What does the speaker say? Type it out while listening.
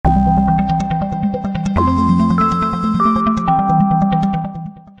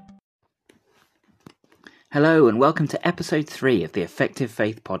Hello and welcome to episode 3 of the Effective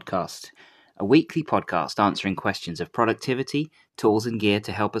Faith Podcast, a weekly podcast answering questions of productivity, tools and gear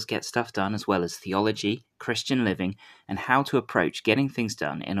to help us get stuff done, as well as theology, Christian living, and how to approach getting things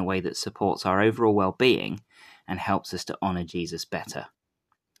done in a way that supports our overall well-being and helps us to honour Jesus better.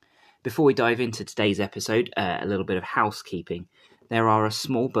 Before we dive into today's episode, a little bit of housekeeping. There are a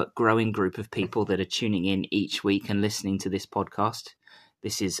small but growing group of people that are tuning in each week and listening to this podcast.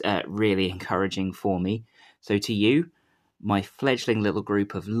 This is really encouraging for me. So to you, my fledgling little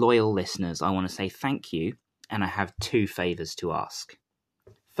group of loyal listeners, I want to say thank you, and I have 2 favours to ask.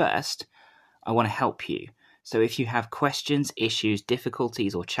 First, I want to help you. So if you have questions, issues,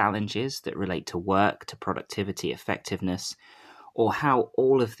 difficulties, or challenges that relate to work, to productivity, effectiveness, or how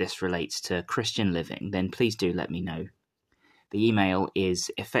all of this relates to Christian living, then please do let me know. The email is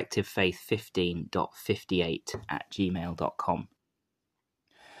effectivefaith15.58@gmail.com.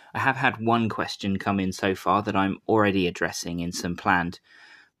 I have had one question come in so far that I'm already addressing in some planned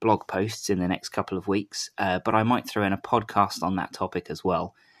blog posts in the next couple of weeks, but I might throw in a podcast on that topic as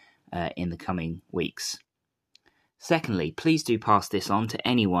well in the coming weeks. Secondly, please do pass this on to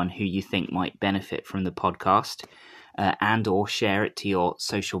anyone who you think might benefit from the podcast and or share it to your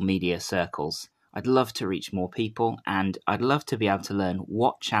social media circles. I'd love to reach more people, and I'd love to be able to learn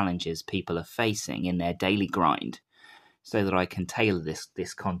what challenges people are facing in their daily grind, so that I can tailor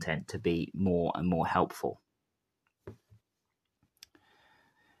this content to be more and more helpful.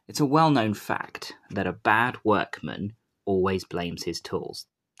 It's a well-known fact that a bad workman always blames his tools.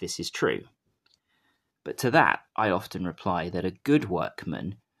 This is true. But to that, I often reply that a good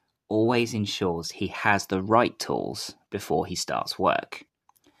workman always ensures he has the right tools before he starts work.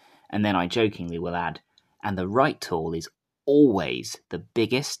 And then I jokingly will add, and the right tool is always the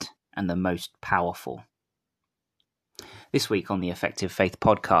biggest and the most powerful. This week on the Effective Faith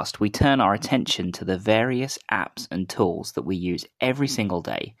Podcast, we turn our attention to the various apps and tools that we use every single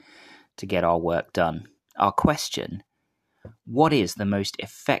day to get our work done. Our question: what is the most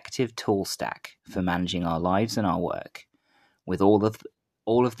effective tool stack for managing our lives and our work, with all of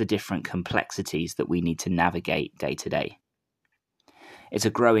the different complexities that we need to navigate day to day? It's a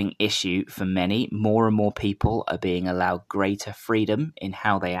growing issue for many. More and more people are being allowed greater freedom in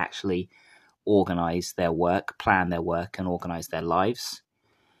how they actually organize their work, plan their work, and organize their lives.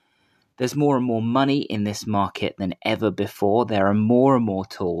 There's more and more money in this market than ever before. There are more and more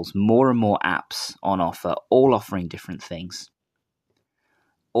tools, more and more apps on offer, all offering different things,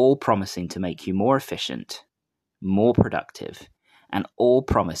 all promising to make you more efficient, more productive, and all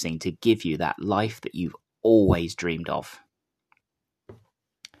promising to give you that life that you've always dreamed of.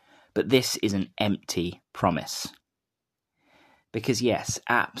 But this is an empty promise. Because yes,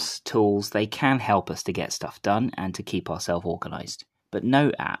 apps, tools, they can help us to get stuff done and to keep ourselves organized. But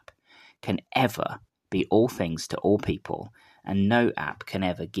no app can ever be all things to all people, and no app can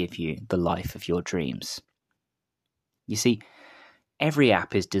ever give you the life of your dreams. You see, every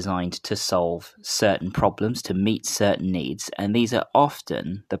app is designed to solve certain problems, to meet certain needs, and these are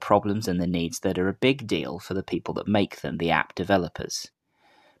often the problems and the needs that are a big deal for the people that make them, the app developers.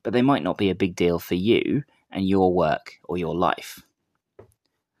 But they might not be a big deal for you and your work or your life.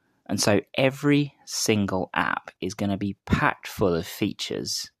 And so every single app is going to be packed full of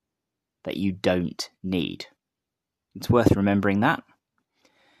features that you don't need. It's worth remembering that.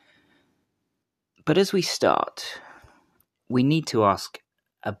 But as we start, we need to ask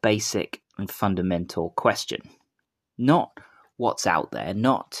a basic and fundamental question. Not what's out there,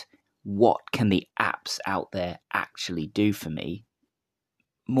 not what can the apps out there actually do for me.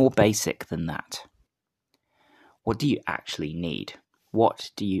 More basic than that. What do you actually need? What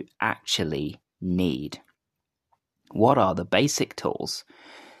do you actually need? What are the basic tools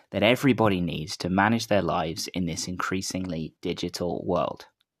that everybody needs to manage their lives in this increasingly digital world?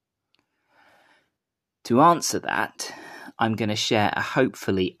 To answer that, I'm going to share a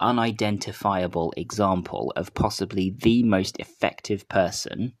hopefully unidentifiable example of possibly the most effective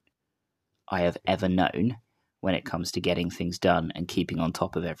person I have ever known when it comes to getting things done and keeping on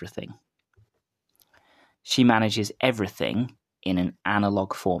top of everything. She manages everything in an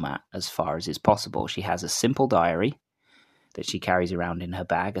analog format as far as is possible. She has a simple diary that she carries around in her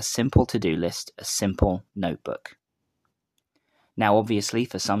bag, a simple to-do list, a simple notebook. Now, obviously,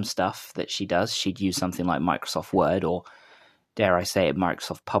 for some stuff that she does, she'd use something like Microsoft Word or, dare I say it,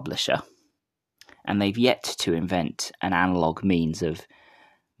 Microsoft Publisher. And they've yet to invent an analog means of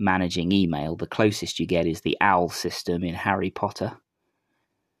managing email. The closest you get is the OWL system in Harry Potter.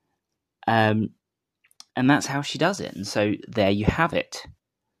 And that's how she does it. And so there you have it.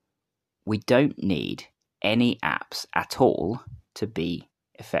 We don't need any apps at all to be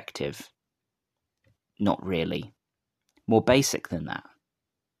effective. Not really. More basic than that.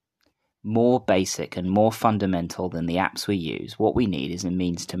 More basic and more fundamental than the apps we use. What we need is a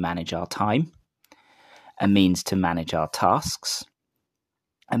means to manage our time, a means to manage our tasks,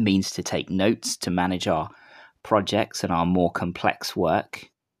 a means to take notes to manage our projects and our more complex work,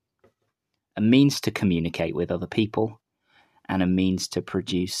 a means to communicate with other people, and a means to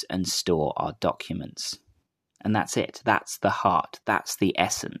produce and store our documents. And that's it. That's the heart. That's the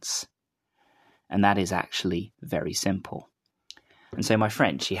essence. And that is actually very simple. And so my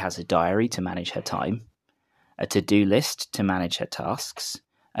friend, she has a diary to manage her time, a to-do list to manage her tasks,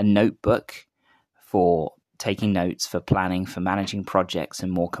 a notebook for taking notes, for planning, for managing projects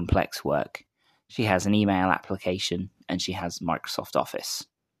and more complex work. She has an email application, and she has Microsoft Office.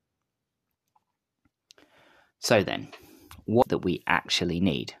 So then, what that we actually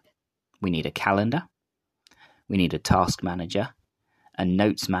need? We need a calendar, we need a task manager, a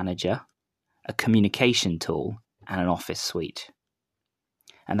notes manager, a communication tool, and an office suite.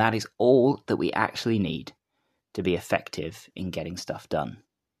 And that is all that we actually need to be effective in getting stuff done.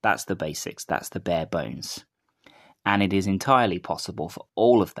 That's the basics, that's the bare bones. And it is entirely possible for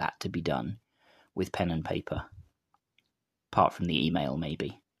all of that to be done with pen and paper, apart from the email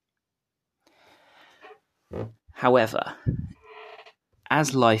maybe. However,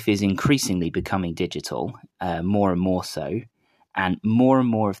 as life is increasingly becoming digital, more and more so, and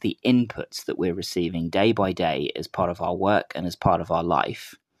more of the inputs that we're receiving day by day as part of our work and as part of our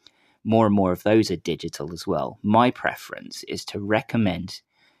life, more and more of those are digital as well. My preference is to recommend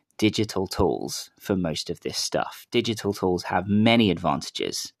digital tools for most of this stuff. Digital tools have many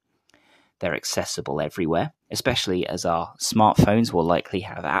advantages. They're accessible everywhere, especially as our smartphones will likely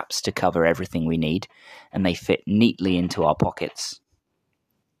have apps to cover everything we need, and they fit neatly into our pockets.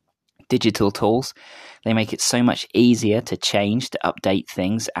 Digital tools, they make it so much easier to change, to update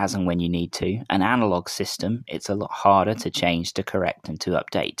things as and when you need to. An analog system, it's a lot harder to change, to correct, and to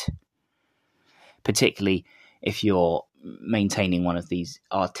update. Particularly if you're maintaining one of these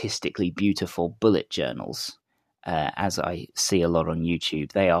artistically beautiful bullet journals, as I see a lot on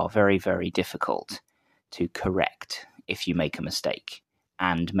YouTube. They are very, very difficult to correct if you make a mistake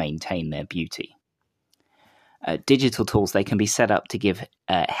and maintain their beauty. Digital tools, they can be set up to give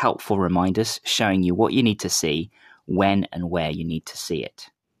helpful reminders showing you what you need to see, when and where you need to see it.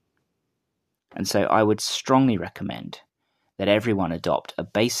 And so I would strongly recommend that everyone adopt a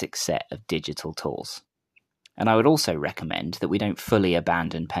basic set of digital tools. And I would also recommend that we don't fully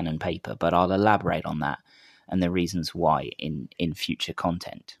abandon pen and paper, but I'll elaborate on that and the reasons why in future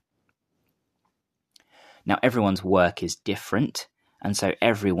content. Now, everyone's work is different, and so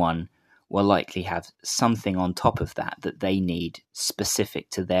everyone will likely have something on top of that they need specific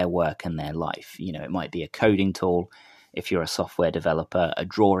to their work and their life. You know, it might be a coding tool if you're a software developer, a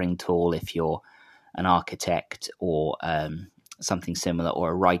drawing tool if you're an architect, or something similar, or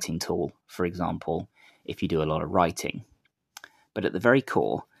a writing tool, for example, if you do a lot of writing. But at the very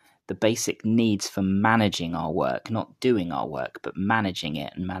core, the basic needs for managing our work, not doing our work, but managing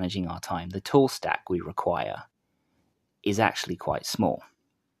it and managing our time, the tool stack we require is actually quite small.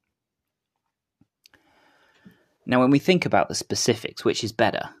 Now, when we think about the specifics, which is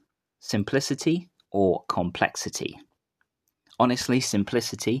better, simplicity or complexity? Honestly,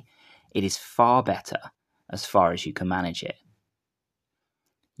 simplicity, it is far better as far as you can manage it.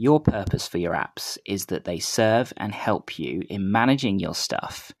 Your purpose for your apps is that they serve and help you in managing your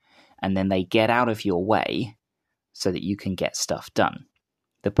stuff, and then they get out of your way so that you can get stuff done.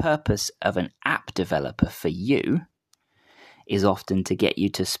 The purpose of an app developer for you is often to get you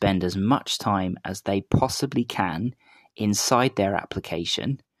to spend as much time as they possibly can inside their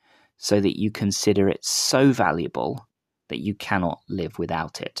application so that you consider it so valuable that you cannot live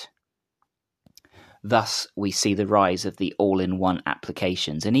without it. Thus, we see the rise of the all-in-one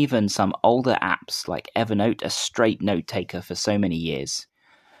applications, and even some older apps like Evernote, a straight note taker for so many years,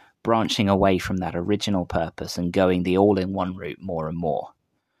 branching away from that original purpose and going the all-in-one route more and more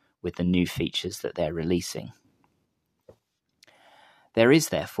with the new features that they're releasing. There is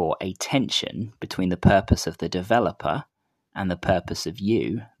therefore a tension between the purpose of the developer and the purpose of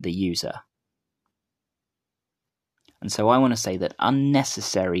you, the user. And so I want to say that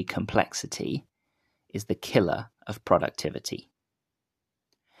unnecessary complexity is the killer of productivity.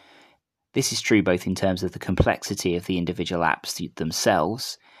 This is true both in terms of the complexity of the individual apps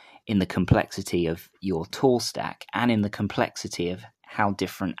themselves, in the complexity of your tool stack, and in the complexity of how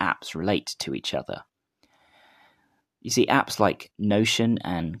different apps relate to each other. You see, apps like Notion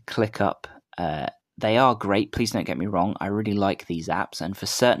and ClickUp, they are great, please don't get me wrong. I really like these apps, and for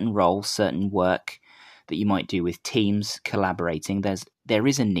certain roles, certain work that you might do with teams collaborating, there's there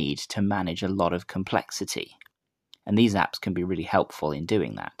is a need to manage a lot of complexity. And these apps can be really helpful in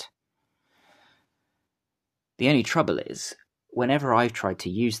doing that. The only trouble is, whenever I've tried to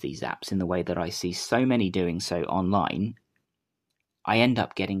use these apps in the way that I see so many doing so online, I end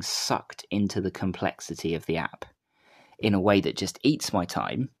up getting sucked into the complexity of the app in a way that just eats my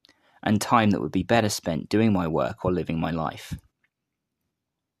time, and time that would be better spent doing my work or living my life.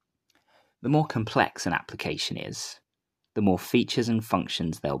 The more complex an application is, the more features and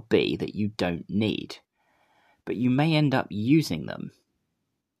functions there'll be that you don't need. But you may end up using them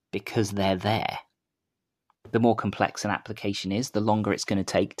because they're there. The more complex an application is, the longer it's going to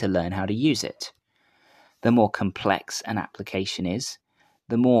take to learn how to use it. The more complex an application is,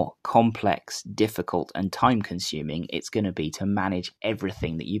 the more complex, difficult, and time-consuming it's going to be to manage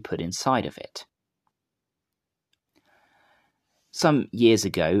everything that you put inside of it. Some years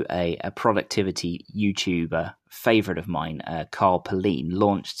ago, a productivity YouTuber favourite of mine, Carl Pullein,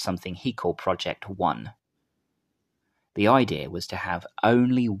 launched something he called Project One. The idea was to have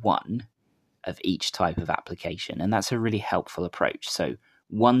only one of each type of application, and that's a really helpful approach. So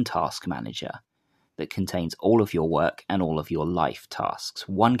one task manager that contains all of your work and all of your life tasks,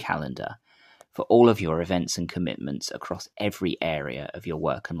 one calendar for all of your events and commitments across every area of your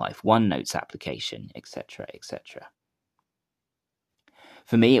work and life, one notes application, etc., etc.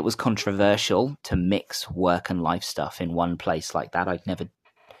 For me, it was controversial to mix work and life stuff in one place like that. I'd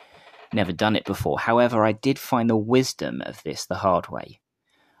never done it before. However, I did find the wisdom of this the hard way.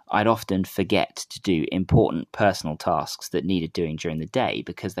 I'd often forget to do important personal tasks that needed doing during the day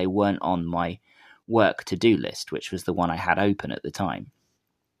because they weren't on my work to-do list, which was the one I had open at the time.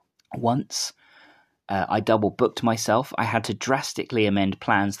 Once I double booked myself, I had to drastically amend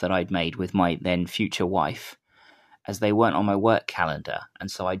plans that I'd made with my then future wife, as they weren't on my work calendar,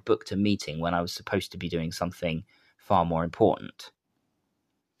 and so I'd booked a meeting when I was supposed to be doing something far more important.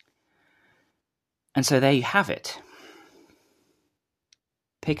 And so there you have it.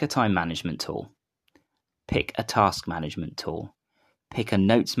 Pick a time management tool. Pick a task management tool. Pick a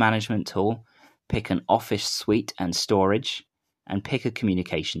notes management tool. Pick an office suite and storage. And pick a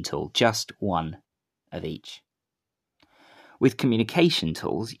communication tool. Just one of each. With communication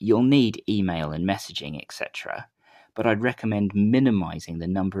tools, you'll need email and messaging, etc., but I'd recommend minimizing the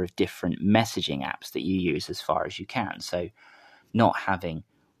number of different messaging apps that you use as far as you can. So not having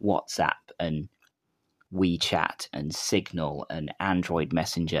WhatsApp and WeChat and Signal and Android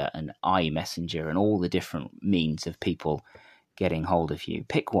Messenger and iMessenger and all the different means of people getting hold of you.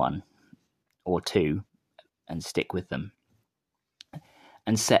 Pick one or two and stick with them.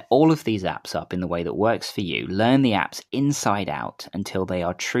 And set all of these apps up in the way that works for you. Learn the apps inside out until they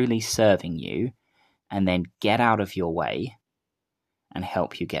are truly serving you, and then get out of your way and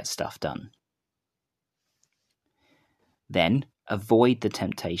help you get stuff done. Then avoid the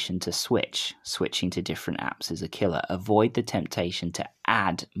temptation to switch. Switching to different apps is a killer. Avoid the temptation to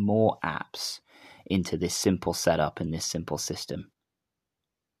add more apps into this simple setup and this simple system.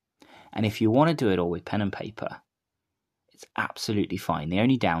 And if you want to do it all with pen and paper, it's absolutely fine. The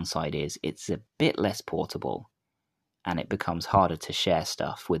only downside is it's a bit less portable and it becomes harder to share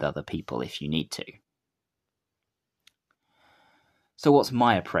stuff with other people if you need to. So what's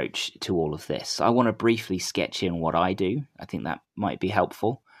my approach to all of this? I want to briefly sketch in what I do. I think that might be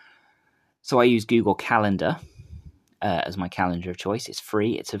helpful. So I use Google Calendar as my calendar of choice. It's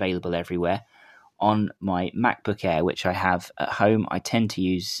free. It's available everywhere. On my MacBook Air, which I have at home, I tend to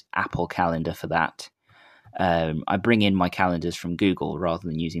use Apple Calendar for that. I bring in my calendars from Google rather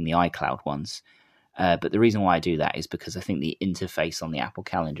than using the iCloud ones. But the reason why I do that is because I think the interface on the Apple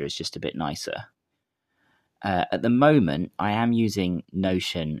Calendar is just a bit nicer. At the moment, I am using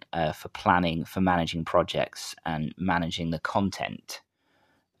Notion for planning, for managing projects and managing the content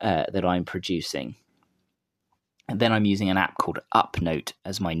that I'm producing. And then I'm using an app called UpNote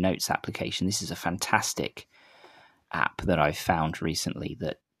as my notes application. This is a fantastic app that I've found recently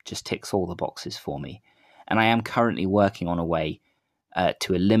that just ticks all the boxes for me. And I am currently working on a way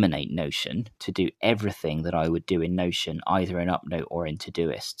to eliminate Notion, to do everything that I would do in Notion, either in UpNote or in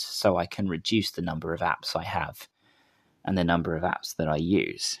Todoist, so I can reduce the number of apps I have and the number of apps that I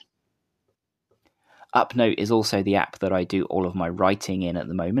use. UpNote is also the app that I do all of my writing in at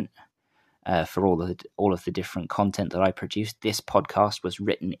the moment for all of the different content that I produce. This podcast was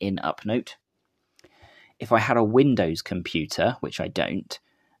written in UpNote. If I had a Windows computer, which I don't,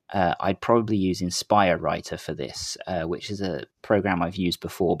 I'd probably use Inspire Writer for this, which is a program I've used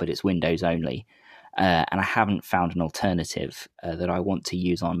before, but it's Windows only. And I haven't found an alternative that I want to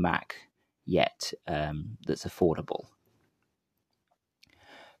use on Mac yet that's affordable.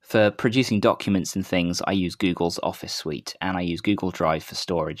 For producing documents and things, I use Google's Office Suite, and I use Google Drive for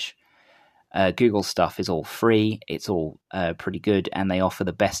storage. Google stuff is all free, it's all pretty good, and they offer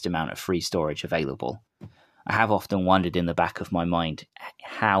the best amount of free storage available. I have often wondered in the back of my mind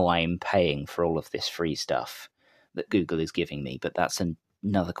how I'm paying for all of this free stuff that Google is giving me, but that's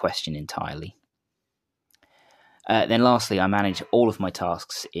another question entirely. Then lastly, I manage all of my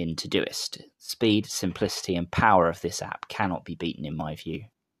tasks in Todoist. Speed, simplicity, and power of this app cannot be beaten in my view.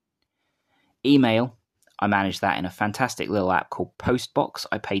 Email, I manage that in a fantastic little app called Postbox.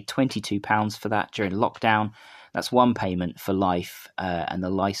 I paid £22 for that during lockdown. That's one payment for life, and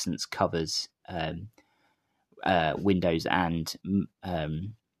the license covers Windows and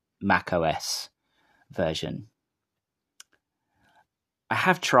Mac OS version. I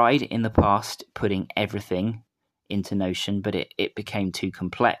have tried in the past putting everything into Notion, but it became too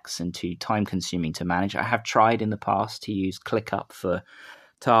complex and too time-consuming to manage. I have tried in the past to use ClickUp for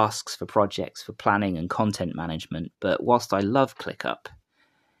tasks, for projects, for planning and content management, but whilst I love ClickUp,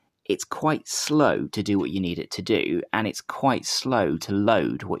 it's quite slow to do what you need it to do, and it's quite slow to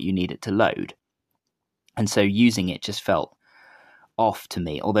load what you need it to load. And so using it just felt off to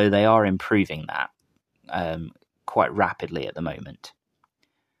me, although they are improving that quite rapidly at the moment.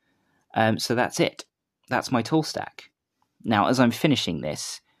 So that's it. That's my tool stack. Now, as I'm finishing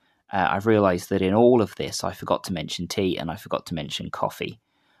this, I've realised that in all of this, I forgot to mention tea and I forgot to mention coffee.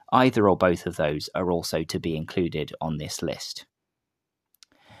 Either or both of those are also to be included on this list.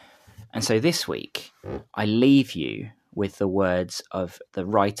 And so this week, I leave you with the words of the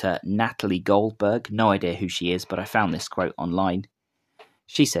writer Natalie Goldberg. No idea who she is, but I found this quote online.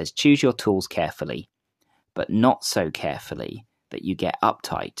 She says, "Choose your tools carefully, but not so carefully that you get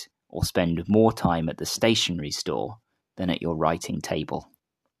uptight or spend more time at the stationery store than at your writing table."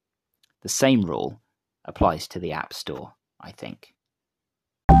 The same rule applies to the App Store, I think.